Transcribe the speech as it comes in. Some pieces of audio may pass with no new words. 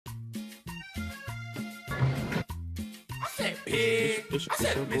pig. I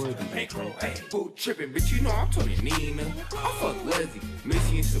said Mr. Bankroll, ayy. Food tripping, bitch, you know I'm Tony Nina. I fuck Leslie,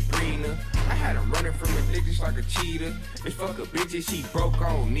 Missy and Sabrina. I had her running from a dick just like a cheetah. Bitch, fuck a bitch and she broke,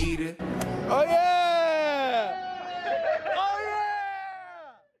 I don't need her. Oh yeah! Oh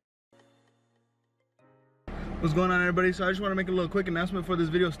yeah! What's going on, everybody? So I just want to make a little quick announcement before this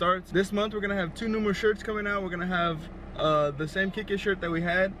video starts. This month we're gonna have 2 new shirts coming out. We're gonna have the same Kick It shirt that we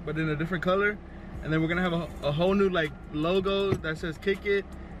had, but in a different color. And then we're gonna have a whole new like logo that says Kick It,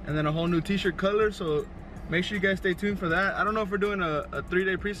 and then a whole new t-shirt color. So make sure you guys stay tuned for that. I don't know if we're doing a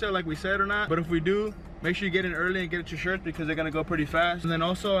 3-day pre-sale like we said or not, but if we do, make sure you get in early and get your shirts because they're gonna go pretty fast. And then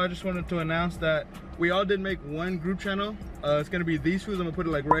also I just wanted to announce that we all did make one group channel. It's gonna be these foods. I'm gonna put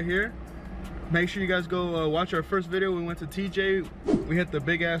it like right here. Make sure you guys go watch our first video. We went to TJ. We hit the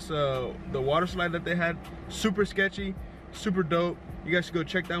big ass the water slide that they had. Super sketchy, super dope. You guys should go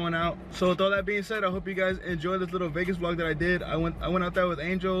check that one out. So with all that being said, I hope you guys enjoy this little Vegas vlog that I did. I went out there with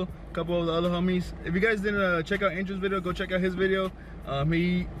Angel, a couple of the other homies. If you guys didn't check out Angel's video, go check out his video.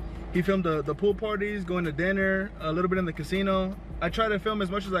 He filmed the pool parties, going to dinner, a little bit in the casino. I tried to film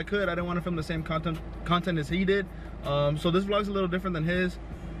as much as I could. I didn't want to film the same content as he did. So this vlog's a little different than his.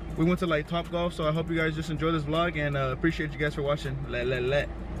 We went to like Top Golf, so I hope you guys just enjoy this vlog and appreciate you guys for watching.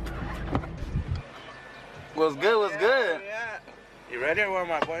 What's good? What's good? Yeah. You ready or what,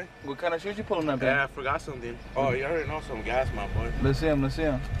 my boy? What kind of shoes you pulling up, man? Yeah, I forgot something. Oh, you already know some gas, my boy. Let's see him. Let's see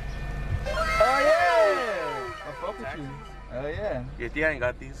him. Oh yeah! I fuck with you. Oh yeah. Your tia ain't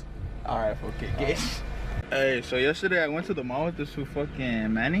got these. All right, okay. Hey, so yesterday I went to the mall with this fool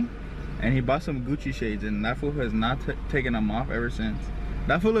fucking Manny, and he bought some Gucci shades, and that fool has not taken them off ever since.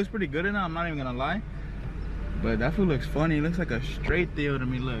 That fool looks pretty good in it, I'm not even gonna lie. But that fool looks funny. He looks like a straight Theo to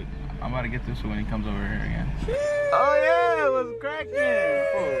me. Look, I'm about to get this one when he comes over here again. Oh yeah, it was cracking.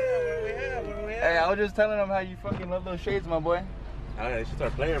 Yeah, Hey, I was just telling him how you fucking love those shades, my boy. Oh yeah, she's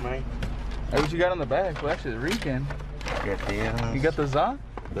our player, man. Hey, what you got on the back? Well, that shit's reeking. Yeah, You got the Za?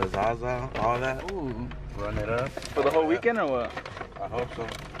 the Zaza, all that. Ooh. Run it up. For the whole weekend or what? I hope so.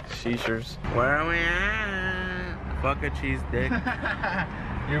 Sheeshers. Where are we at? Fuck a cheese dick.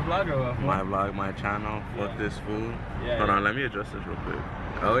 Your vlog or what? My vlog, my channel. Fuck this food. Yeah, Hold on, let me adjust this real quick.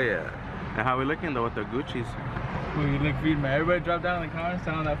 Oh yeah. And how we looking though with the Gucci's? Fool, you look feed, man. Everybody drop down in the comments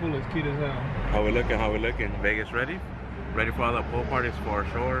telling that fool looks cute as hell. How we looking? How we looking? Vegas ready? Ready for all the pool parties for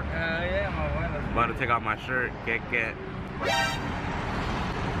sure? Yeah, my boy. About to take off my shirt. Get.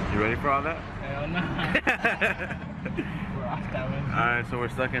 You ready for all that? Hell no. We're off that one. Alright, so we're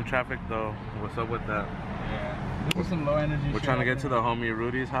stuck in traffic though. What's up with that? Yeah. This is some low energy We're shit trying to get to the happening. homie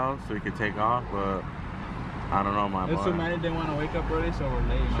Rudy's house so we can take off, but I don't know, my This boy. so Manny didn't want to wake up early, so we're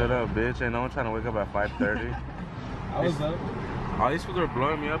late. Shut up, bitch. Ain't no one trying to wake up at 5:30. I was up. All these people are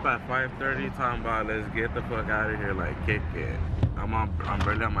blowing me up at 5:30, talking about let's get the fuck out of here, like kick it. I'm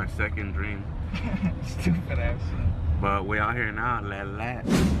barely on my second dream. Stupid ass shit. But we out here now, let.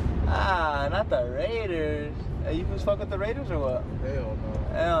 Ah, not the Raiders. Hey, you was fuck with the Raiders or what? Hell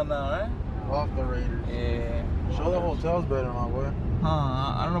no. Hell no, right? Off the Raiders. Yeah. Show the hotels better, my boy.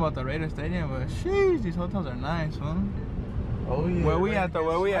 I don't know about the Raiders Stadium, but sheesh, these hotels are nice, man. Oh yeah. Where we at though?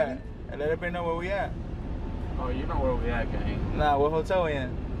 Where we at? And let everybody know where we at. Oh, you know where we at, gang. Nah, what hotel we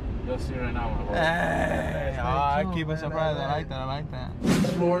in? You'll see right now, my boy. Hey, I cool, keep it man. surprised. I like that. I like that.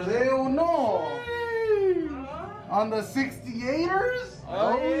 Floors, hell no. On the 68ers?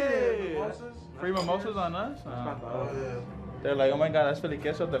 Oh, yeah. Mimosas? Free mimosas on us? Oh, yeah. They're like, oh my god, that's Philly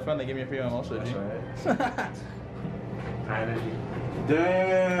Queso at the front. They give me a free mimosa. G.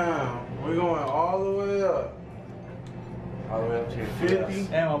 Damn. We're going all the way up. All the way up to your 50.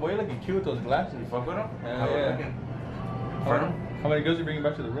 Damn, my boy, you looking cute with those glasses. You fuck with them? Hell yeah. How many girls you bringing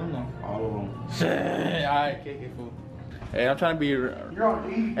back to the room though? All of them. Alright, kick it, fool. Hey, I'm trying to be. You're on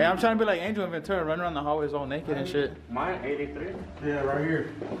E. Hey, I'm trying to be like Angel and Ventura, run around the hallways all naked and shit. Mine 83. Yeah, right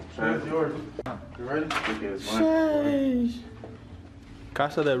here. That's yours. You ready? Sheesh.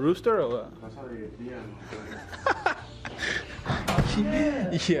 Casa de Rooster or what? That's how you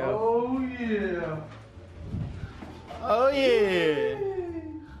Yeah. Oh yeah. Oh yeah.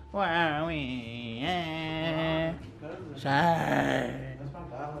 Wow. Yeah.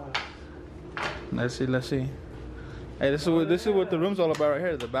 Let's see. Hey, this is what the room's all about right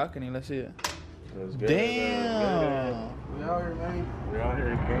here, the balcony. Let's see it. Damn. We out here, man. We're out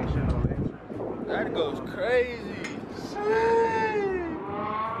here gang shit on That goes crazy.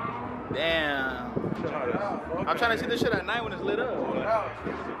 Damn. I'm trying to see this shit at night when it's lit up.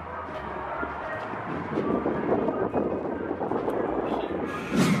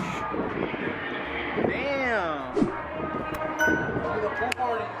 Damn. Look at the pool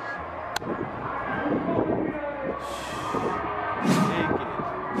parties.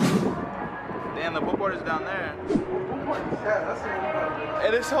 and the pool party's down there. Yeah, that's the one. Hey,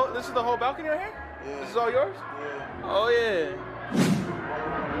 this is the whole balcony right here? Yeah. This is all yours? Yeah. Oh yeah.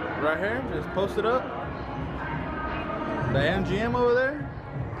 Right here, just post it up. The MGM over there.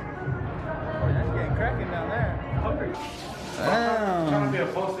 Oh, that's getting cracking down there. Damn. Trying to be a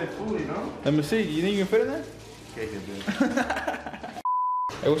posted food, you know? Let me see. You think you can fit in there? Cake it, dude.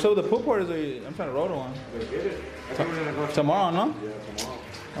 Hey, what's up with the pool parties? I'm trying to roll to one. Let's get it. I think we're gonna go Tomorrow, no? Yeah, tomorrow.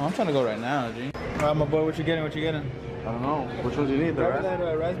 Oh, I'm trying to go right now, G. All right, my boy, what you getting? What you getting? I don't know. Which ones do you need, though, Grab right?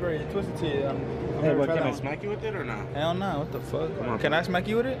 that raspberry twisted tea. Hey, but can I smack you with it or not? Hell no, what the fuck? Come on, Can bro. I smack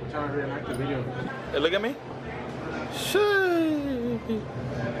you with it? I'm trying to reenact the video. Hey, look at me. Shit.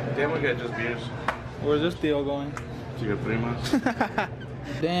 Then we get just beers. Where's this deal going? To your primas.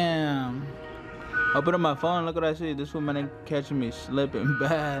 Damn. Open up my phone, look what I see. This woman ain't catching me slipping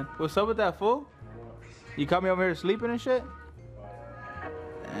bad. What's up with that fool? You caught me over here sleeping and shit?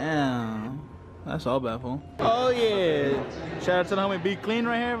 Damn. That's all bad, fool. Oh yeah. Shout out to the homie Be Clean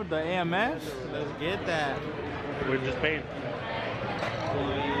right here with the AMS. Let's get that. We're just paying.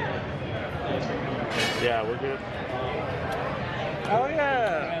 Yeah, we're good. Oh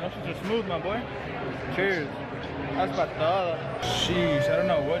yeah. Man, those shits are smooth, my boy. Cheers. That's about todo. Sheesh, I don't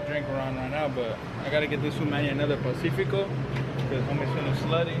know what drink we're on right now, but I gotta get this woman another Pacifico because homie's feeling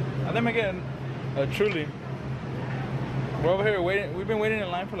slutty. I think I'm getting a Truly. We're over here waiting. We've been waiting in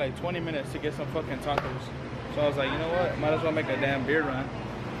line for like 20 minutes to get some fucking tacos. So I was like, you know what? Might as well make a damn beer run.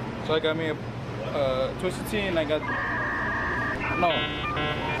 So I got me a twisted tea and I got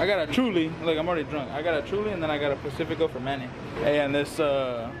a Truly. Look, I'm already drunk. I got a Truly and then I got a Pacifico for Manny. Hey, and this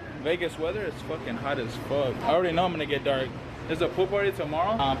Vegas weather is fucking hot as fuck. I already know I'm gonna get dark. There's a pool party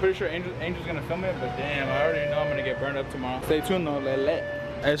tomorrow. I'm pretty sure Angel's gonna film it, but damn, I already know I'm gonna get burned up tomorrow. Stay tuned though, LEHH.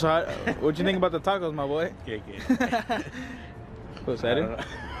 Hey, so what you think about the tacos, my boy? Cake it. What's that?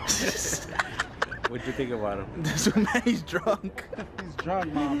 What'd you think about him? This one, man, he's drunk. He's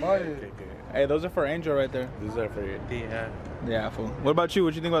drunk, my boy. Cake it. Hey, those are for Angel right there. These are for your tia. Yeah, fool. What about you?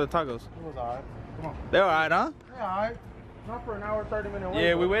 What you think about the tacos? It was alright. Come on. They're alright, huh? Yeah, alright. Not for an hour, 30-minute wait.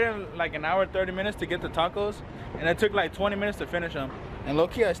 Yeah, we waited like an hour, 30 minutes to get the tacos, and it took like 20 minutes to finish them. And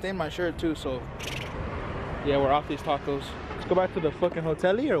low-key, I stained my shirt too, so yeah, we're off these tacos. Let's go back to the fucking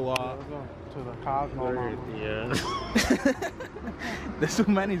hotel-y or what? Let's go to the Cosmo. Mama. Yeah. This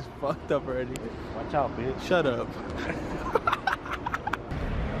man is fucked up already. Watch out, bitch. Shut up.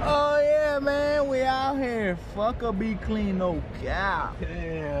 Oh yeah, man, we out here. Fuck a Be Clean, no cap.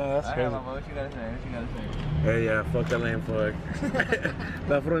 Yeah, that's crazy. What you gotta say? What you gotta say? Hey, yeah, fuck that lame fuck.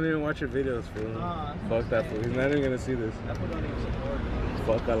 That fool don't even watch your videos, fool. Fuck that fool. He's not even gonna see this. That fool don't even support me.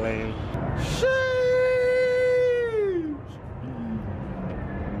 Fuck a lame. Sheesh.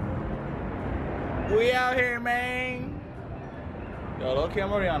 We out here, man. Yo, okay,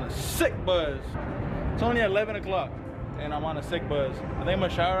 I'm already on a sick buzz. It's only 11 o'clock, and I'm on a sick buzz. I think I'm gonna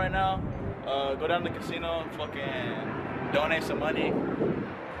shower right now, go down to the casino, fucking donate some money,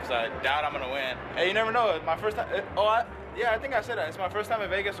 because I doubt I'm gonna win. Hey, you never know, it's my first time. Yeah, I think I said that. It's my first time in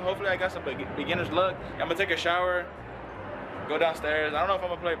Vegas, so hopefully I got some beginner's luck. I'm gonna take a shower, go downstairs. I don't know if I'm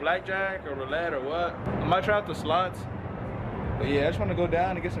gonna play blackjack or roulette or what. I might try out the slots. But yeah, I just want to go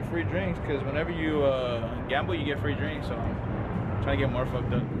down and get some free drinks, because whenever you gamble, you get free drinks. So I'm trying to get more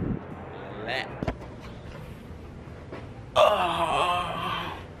fucked up.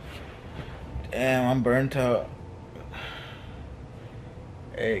 Oh, damn, I'm burnt out.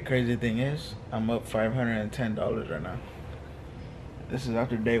 Hey, crazy thing is, I'm up $510 right now. This is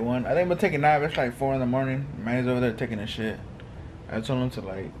after day one. I think I'm gonna take a nap. It's like 4 in the morning. Manny's over there taking a shit. I told him to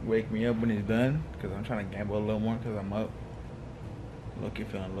like wake me up when he's done, because I'm trying to gamble a little more because I'm up. Lucky,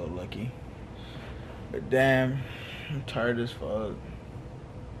 feeling a little lucky. But damn, I'm tired as fuck.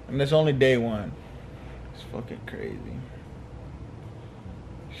 And it's only day one. It's fucking crazy.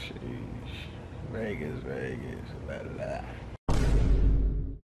 Sheesh. Vegas, Vegas, la la.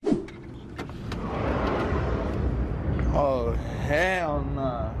 Oh, hell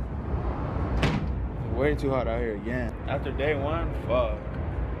nah. It's way too hot out here again. After day one, fuck.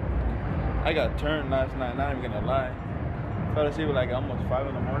 I got turned last night, not even gonna lie. Fell asleep at like almost 5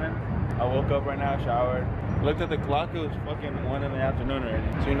 in the morning. I woke up right now, showered. Looked at the clock, it was fucking 1 in the afternoon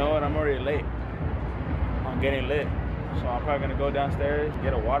already. So you know what, I'm already late. I'm getting lit. So I'm probably gonna go downstairs,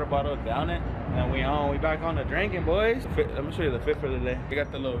 get a water bottle, down it, and we back on to drinking, boys. Let me show you the fit for the day. I got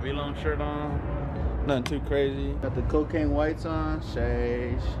the little V-Lone shirt on. Nothing too crazy. Got the cocaine whites on,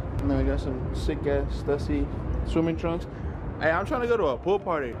 sheesh. And then we got some sick ass Stussy swimming trunks. Hey, I'm trying to go to a pool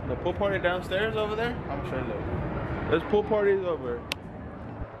party. The pool party downstairs over there. I'm sure there's pool parties over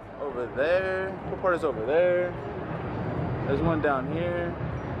there. Pool parties over there. There's one down here.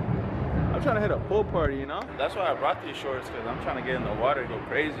 I'm I'm trying to hit a pool party, you know? That's why I brought these shorts, because I'm trying to get in the water and go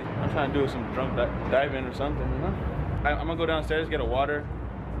crazy. I'm trying to do some drunk diving or something, you know? I'm gonna go downstairs, get a water,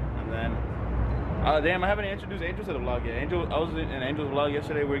 and then... damn, I haven't introduced Angel to the vlog yet. I was in Angel's vlog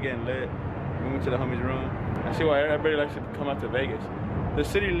yesterday. We were getting lit. We went to the homie's room. I see why everybody likes to come out to Vegas. The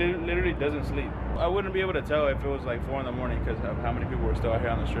city literally doesn't sleep. I wouldn't be able to tell if it was like 4 in the morning because of how many people were still out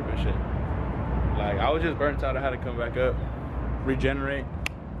here on the strip and shit. Like, I was just burnt out. I had to come back up, regenerate.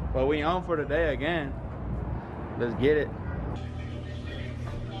 But we on for today again. Let's get it.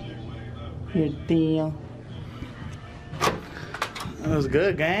 Good deal. That was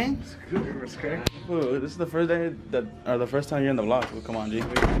good, gang. It's good. Ooh, this is the first day or the first time you're in the vlog. Well, come on, G.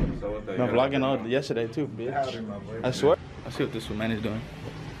 Been vlogging all yesterday too, bitch. I swear. I see what this man is doing.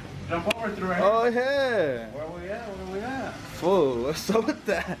 Jump over through right Oh here. yeah. Where we at? Where we at? Fool, what's up with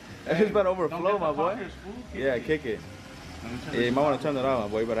that? That shit's about to overflow, my boy. Yeah, kick it. Yeah, you might want to turn that off, my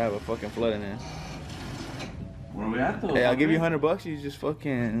boy. You better have a fucking flood in there. Where we at though? Hey, I'll give you $100. You just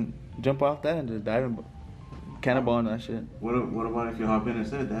fucking jump off that and just dive in. Cannonball and that shit. What about if you hop in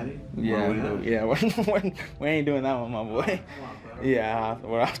instead, Daddy? Yeah, we ain't doing that one, my boy. Yeah,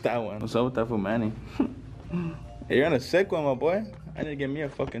 we're off that one. What's up with that for Manny? Hey, you're on a sick one, my boy. I need to get me a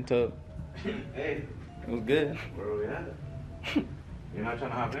fucking tub. Hey. It was good. Where we at? You're not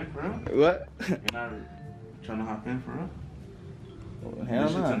trying to hop in for real? What? You're not trying to hop in for real? Hell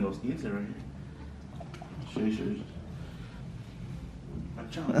no. no. Turn those skis right here.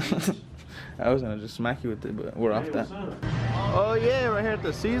 Sure. I was gonna just smack you with it, but we're off that. What's up? Oh yeah, right here at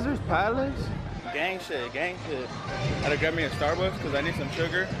the Caesars Palace. Gang shit. I had to grab me a Starbucks because I need some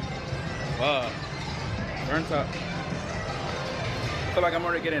sugar. Burnt up. I feel like I'm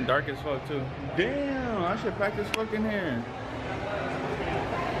already getting dark as fuck too. Damn, I should practice fucking here.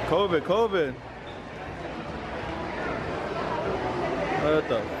 COVID. What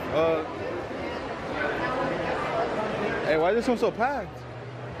the fuck? Hey, why is this one so packed?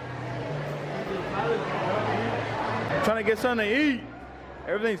 I'm trying to get something to eat.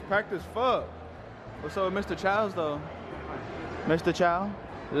 Everything's packed as fuck. What's up with Mr. Chow's though? Mr. Chow?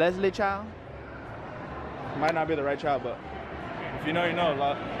 Leslie Chow? Might not be the right Chow, but if you know, you know.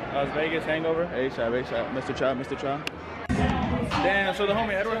 Las Vegas hangover. A-Shop, Mr. Chow. Damn, so the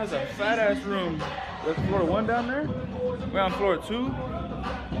homie Edward has a fat ass room. That's floor 1 down there. We're on floor 2.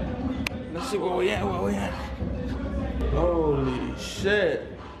 Let's see where we at. Holy shit.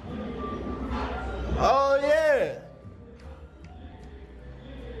 Oh yeah.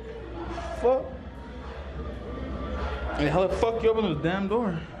 Fuck. Hey, how the fuck you open this damn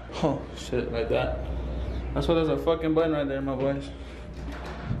door? Oh shit, like that. That's why there's a fucking button right there, my boys.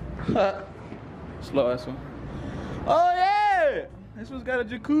 Slow ass one. Oh yeah! This one's got a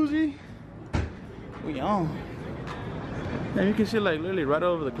jacuzzi. We on. And you can see like literally right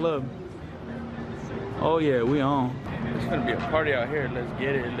over the club. Oh yeah, we on. It's gonna be a party out here. Let's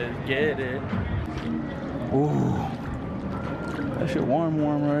get it. Ooh. That shit warm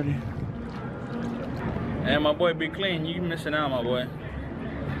already. And my boy Be Clean, you missing out, my boy.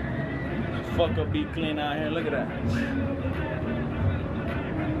 Fuck up Be Clean out here, look at that.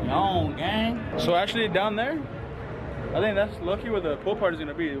 On, gang. So actually down there, I think that's lucky where the pool party's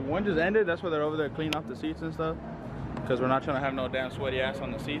gonna be. One just ended, that's why they're over there cleaning off the seats and stuff. Because we're not trying to have no damn sweaty ass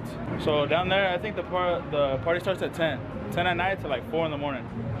on the seats. So down there, I think the party starts at 10 at night to like 4 in the morning.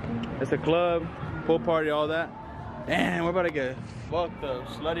 It's a club, pool party, all that. Damn, we're about to get fucked up.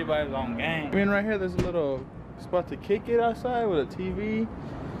 Slutty vibes on gang. I mean, right here, there's a little spot to kick it outside with a TV.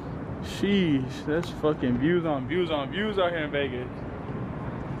 Sheesh, that's fucking views on views out here in Vegas.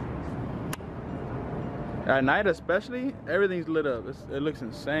 At night especially, everything's lit up. It looks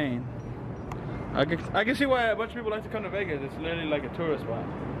insane. I can see why a bunch of people like to come to Vegas. It's literally like a tourist spot.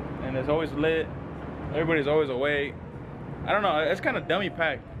 And it's always lit. Everybody's always awake. I don't know, it's kind of dummy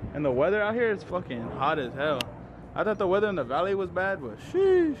packed. And the weather out here is fucking hot as hell. I thought the weather in the valley was bad, but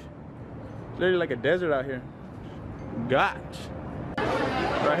sheesh. It's literally like a desert out here. Gotch.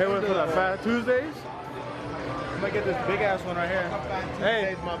 Right here for the Fat Tuesdays. I'm gonna get this big ass one right here.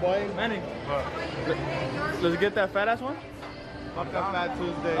 Hey, my boy. Manny. Let's get that fat ass one? Fuck up Fat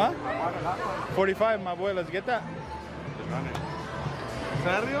Tuesday. Huh? 45, my boy. Let's get that.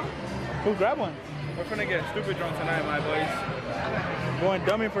 Serio? Who grab one? We're finna get stupid drunk tonight, my boys. Going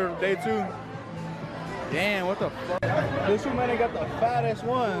dummy for day 2. Damn, what the fuck? This one man got the fattest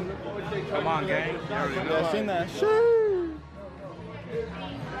one. Come on, gang. I seen that. Shoo.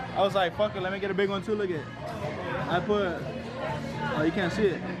 I was like, fuck it, let me get a big one too. Look at it. I put, oh, you can't see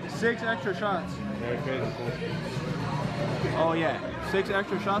it. 6 extra shots. Oh yeah. 6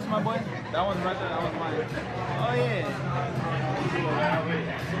 extra shots, my boy. That one's right there. That one's mine. Oh yeah.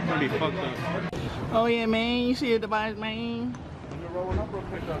 It's gonna be fucked up. Oh yeah, man. You see the device, man. Let me roll it up real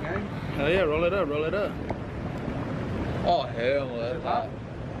quick, though, gang. Hell yeah, roll it up, roll it up. Oh hell, that's hot.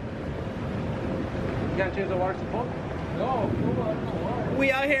 You gotta change the water to both? No.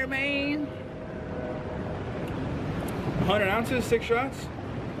 We out here, man. 100 ounces, 6 shots.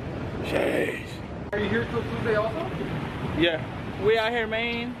 Jeez. Are you here till Tuesday also? Yeah, we out here,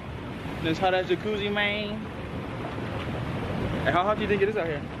 man. This hot ass jacuzzi, man. Hey, how hot do you think it is out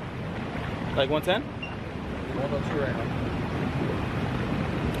here? Like 110? 102 right now.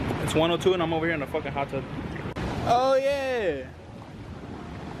 It's 102 and I'm over here in the fucking hot tub. Oh yeah.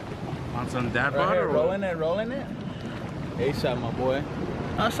 On some dad Right butter? here, rolling it, rolling it. ASAP, my boy.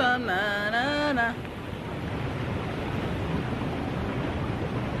 Awesome, na na na.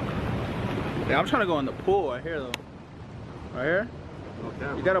 Yeah, I'm trying to go in the pool right here though. Right here?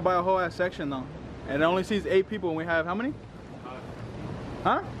 Okay. You gotta buy a whole ass section though. And it only seats 8 people and we have how many?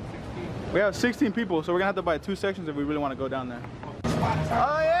 Huh? 16. We have 16 people, so we're gonna have to buy 2 sections if we really want to go down there.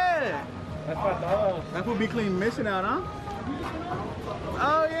 Oh yeah! That's what those. That would be clean missing out, huh?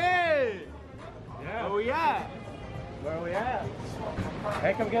 Oh yeah! Yeah. Oh yeah! Where are we at?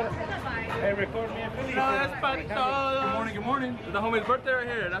 Hey, come get it. Hey, record me and Philly. Good morning, good morning. It's the homie's birthday right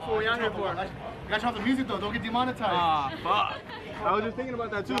here. That's what we out here for. You gotta turn off the music though, don't get demonetized. Ah, fuck. I was just thinking about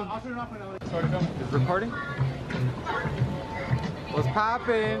that too. I'll turn it off when I Sorry, filming. Is recording? What's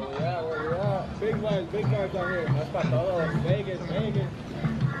poppin'? Oh, yeah, where we at? Big vibes out here. That's para todos. Vegas, Vegas.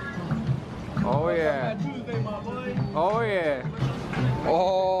 Oh, yeah. Tuesday, my boy. Oh, yeah.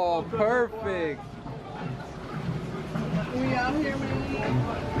 Oh, perfect. We out here, man.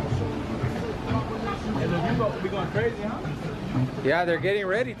 Hey, look, you about to be going crazy, huh? Yeah, they're getting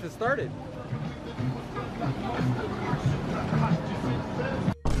ready to start it.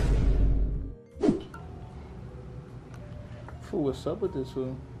 Fool, what's up with this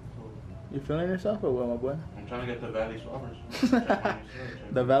fool? You feeling yourself or what, my boy? I'm trying to get the Valley Swabbers.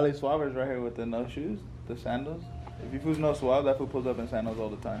 The Valley Swabbers right here with the no shoes, the sandals. If you fools know Swab, that fool pulls up in sandals all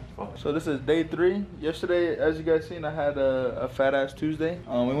the time. So this is day 3. Yesterday, as you guys seen, I had a fat ass Tuesday.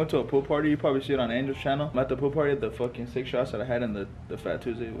 We went to a pool party. You probably see it on Angel's channel. I'm at the pool party. The fucking 6 shots that I had in the fat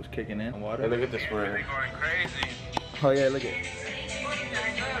Tuesday was kicking in water. Hey, look at this spray. Oh yeah, look at.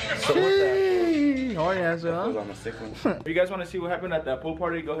 So what's that? Oh yeah, so That was huh? on the sick one. If you guys want to see what happened at that pool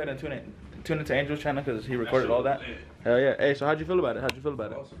party, go ahead and tune into Angel's channel because he recorded all that. Hell yeah. Hey, so how'd you feel about it? How'd you feel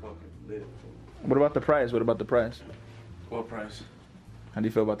about it? What about the price? What about the price? What price? How do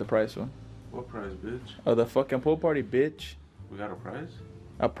you feel about the price, one? What price, bitch? Oh, the fucking pool party, bitch. We got a price?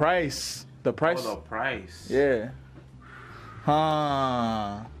 A price. The price. Oh, the price. Yeah.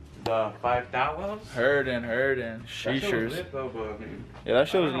 Huh. The $5,000? Hurting. That shit was Sheeshers. lit though, but I mean, Yeah, that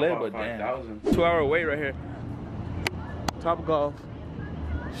shit was I don't know lit, but about damn. 5,000. 2-hour wait right here. Top golf.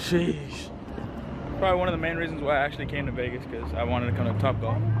 Sheesh. Probably one of the main reasons why I actually came to Vegas, because I wanted to come to Top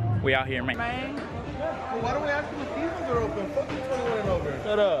Golf. We out here, man. Well, why don't we ask them if these ones are open? Fuck this 21 and over.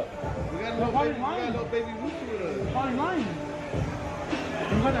 Shut up. We got no baby Woochie with us. Fine line. You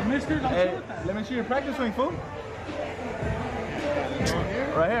got that misters? I'm sure with that. Let me see your practice swing, fool.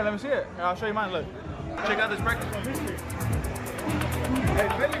 Right here, let me see it. Here, I'll show you mine, look. Check out this practice swing history. Hey,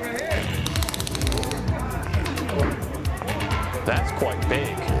 Philly right here. That's quite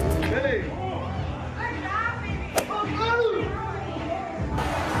big. Philly.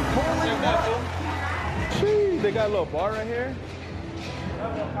 Jeez, they got a little bar right here.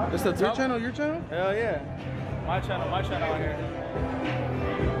 It's the top. Your channel? Hell yeah. My channel out here.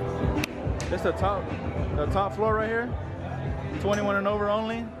 It's the top floor right here. 21 and over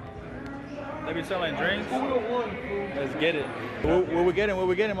only. They be selling drinks. Let's get it. What we getting, my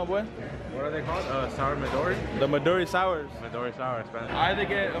boy? What are they called? Sour Midori? The Midori Sours. Midori Sour, Spanish. Either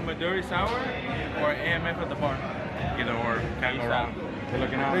get a Midori Sour or AMF at the bar. Either or. Can't go wrong. You're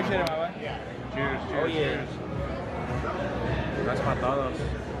looking out. Appreciate it, my boy. Cheers, cheers, Oh, yeah. cheers. That's para todos.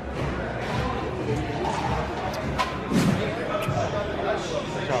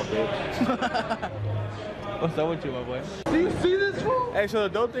 Good job, bitch. What's up with you, my boy? Do you see this fool? Hey, so the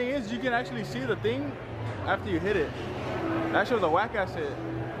dope thing is you can actually see the thing after you hit it. That shit was a whack ass hit.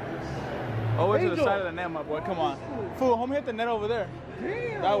 Always to the side of the net, my boy. Come on. Fool, homie hit the net over there.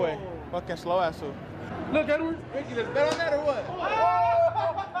 Damn. That way. Fucking slow ass fool. Look, Edward. Ricky, let's bet on that or what?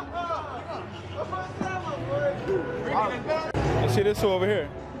 Let's see this fool over here.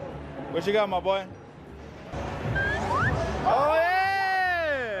 What you got, my boy? Oh,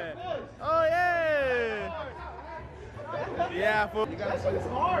 yeah! Oh, yeah! Yeah, fool. You gotta play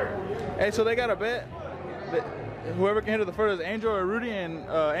smart. Hey, so they got a bet. whoever can hit it the furthest, Angel or Rudy, and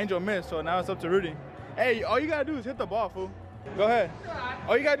Angel missed, so now it's up to Rudy. Hey, all you gotta do is hit the ball, fool. Go ahead.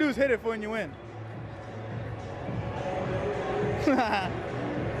 All you gotta do is hit it, fool, and you win.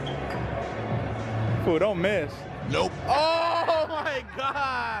 Fool, don't miss. Nope. Oh my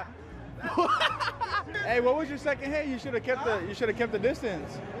God. Hey, what was your second hit? You should have kept the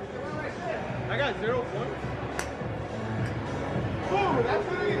distance. I got 0 points. Ooh, that's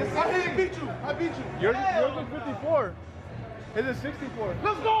literally the same. I beat you. I beat you. Yours is 54. His is 64.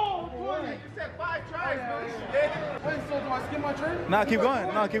 Let's go. 20. You said 5 tries, man. Yeah. Wait, so do I skip my turn? Nah, keep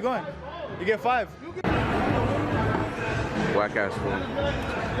going. No, keep going. You get 5. Whack ass fool.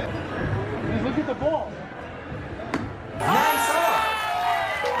 Just look at the ball. Nice off.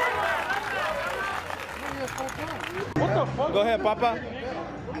 What the fuck? Go ahead, Papa.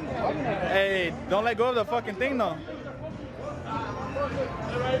 Hey, don't let go of the fucking thing, though.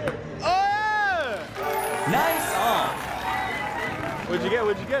 Oh! Nice off. What'd you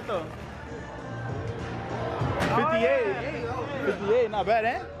get, though? 58. 58, not bad,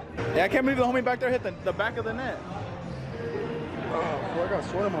 eh? Yeah, I can't believe the homie back there hit the back of the net. Oh, I got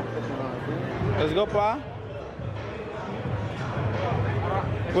sweat in my fucking eye. Let's go, Pa.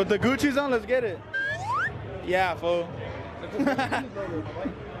 With the Gucci's on, let's get it. Yeah, fool.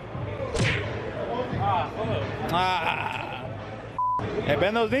 Ah. Hey,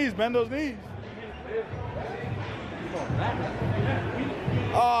 bend those knees, bend those knees.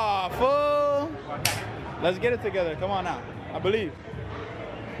 Oh, fool. Let's get it together. Come on now. I believe.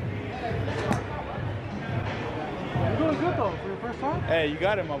 You're doing good though for your first time. Hey, you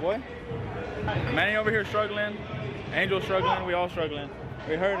got it, my boy. Manny over here struggling. Angel struggling. We all struggling.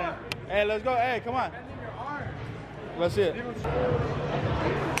 We hurting. Hey, let's go. Hey, come on. Let's see it.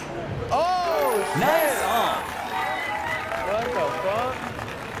 Oh, Nice off. what the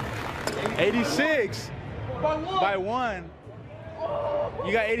fuck? 86 by 1.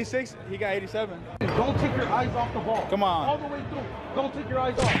 You got 86. He got 87. Don't take your eyes off the ball. Come on. All the way through. Don't take your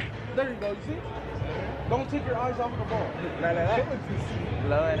eyes off. There you go. You see? Don't take your eyes off the ball.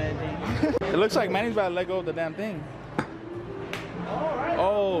 Low energy. It looks like Manny's about to let go of the damn thing.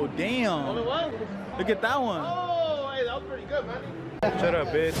 Oh, damn. Look at that one. Oh, hey, that was pretty good, man. Shut up,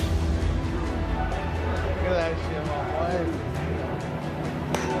 bitch. Look at that shit, my boy.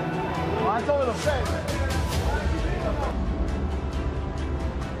 Oh, I told him to say.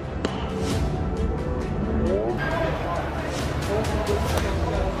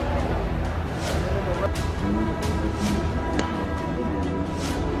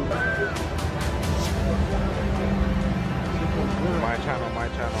 My channel, my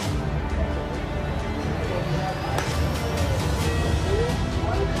channel.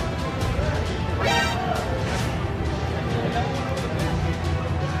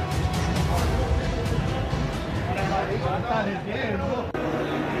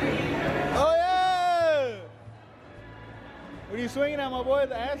 Oh, yeah! What are you swinging at, my boy?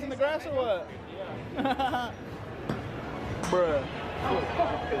 The ass in the grass or what? Yeah. Bruh.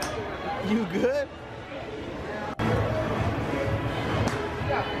 You good?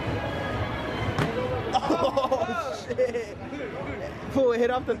 Oh, shit. Fool, hit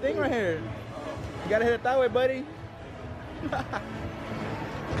off the thing right here. You gotta hit it that way, buddy.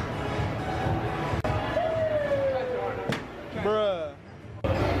 Bruh.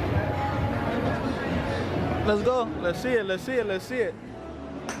 Let's go. Let's see it. Let's see it. Let's see it.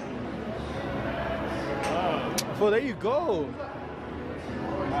 Fool, there you go.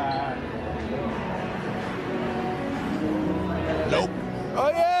 Nope. Oh,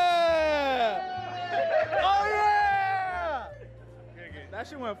 yeah. Oh, yeah. That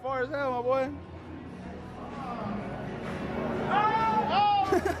shit went far as hell, my boy.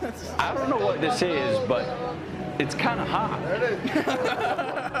 I don't know what this is, but it's kind of hot.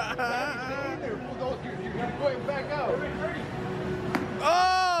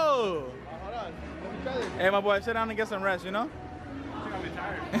 Oh! Hey, my boy, sit down and get some rest, you know?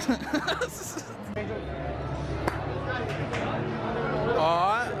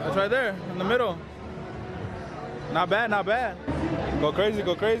 Alright, that's right there, in the middle. Not bad, not bad. Go crazy,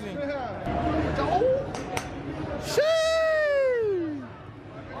 go crazy. Sheesh!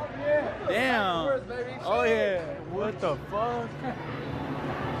 Damn. Oh, yeah. What the fuck?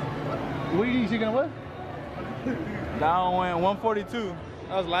 What are you gonna what? That one went 142.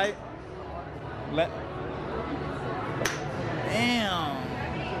 That was light. Damn.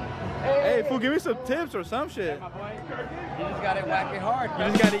 Hey, fool, give me some tips or some shit. You just gotta whack it hard.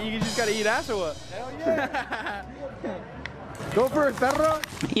 You just gotta eat ass or what? Hell yeah. Go for it, perro.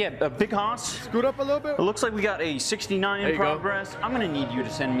 Yeah, a big hoss. Scoot up a little bit. It looks like we got a 69 in progress. I'm gonna need you to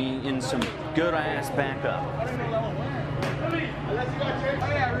send me in some good ass backup.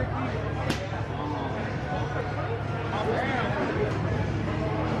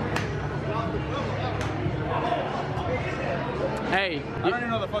 Hey, I don't even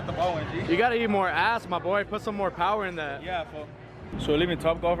know the fuck the ball went, G. you gotta eat more ass, my boy. Put some more power in that. Yeah, fool. So we're leaving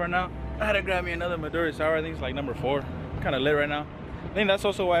Top Golf right now. I had to grab me another Maduro Sour. I think it's like number 4. Kind of lit right now. I think that's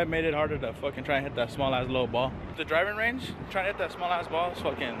also why it made it harder to fucking try and hit that small ass little ball. The driving range, trying to hit that small ass ball is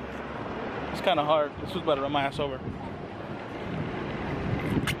fucking, it's kind of hard. This was about to run my ass over.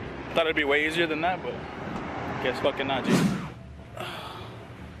 Thought it'd be way easier than that, but guess fucking not, G.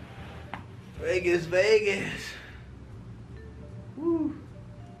 Vegas, Vegas. Woo.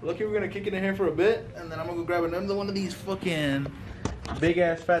 Lucky we're gonna kick it in here for a bit, and then I'm gonna go grab another one of these fucking big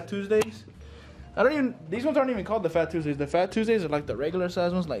ass Fat Tuesdays. These ones aren't even called the Fat Tuesdays. The Fat Tuesdays are like the regular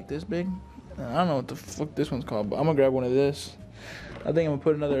size ones, like this big. I don't know what the fuck this one's called, but I'm gonna grab one of this. I think I'm gonna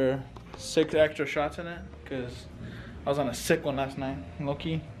put another 6 extra shots in it, cause I was on a sick one last night, low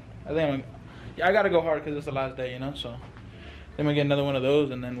key. I gotta go hard cause it's the last day, you know, so. I'm gonna get another one of those,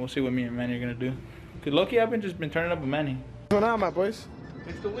 and then we'll see what me and Manny are gonna do. Cause low key, I've just been turning up with Manny. What's going on, my boys?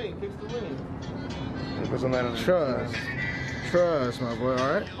 Fix the wing, fix the wing. Trust, my boy,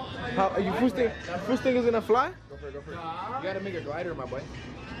 alright? How you first thing is gonna fly? Go for it. You gotta make a glider, my boy.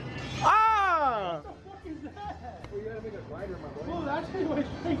 Ah! What the fuck is that? You gotta make a glider, my boy. Oh, that shit went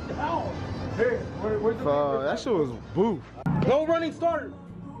straight down. Hey, where's the that shit was boo. No running start.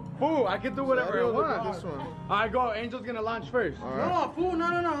 Boo, I can do whatever I want. This one. Alright, go. Angel's gonna launch first. Right. No, fool, no,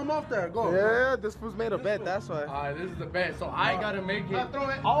 I'm off there. Go. Yeah, this fool's made a bet, that's why. Alright, this is the best. So I gotta make it Throw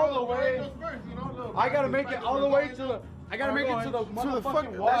it all the way. first, you know, I gotta make it all the way to the. I gotta make it to the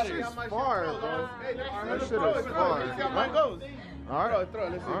motherfucking That water. shit's far, bro. Hey, That shit is far. mine goes. Alright. Throw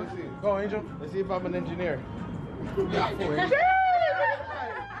it, let's see. Go, Angel. Let's see if I'm an engineer. Yeah,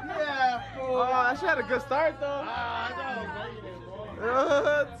 fool. Oh, that shit had a good start, though.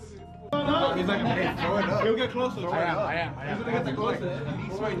 What? He's like, hey, throw it up. He'll get closer. I am. He's gonna get the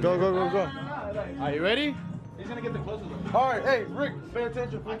closest. Go. Are you ready? He's gonna get the closest. Alright, hey, Rick, pay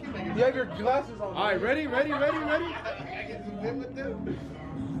attention. You have your glasses on. Alright, ready? I get some bit with them.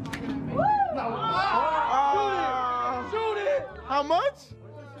 Shoot it! How much?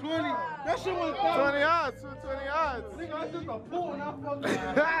 20. That shit was 20 odds. 20 odds. Nigga, I just a pool and I fucking.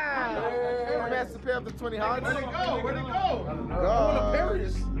 Man has to pay up to 20 odds. Where'd it go? Where'd it go? I don't know.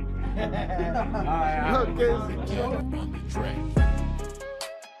 Paris. Okay.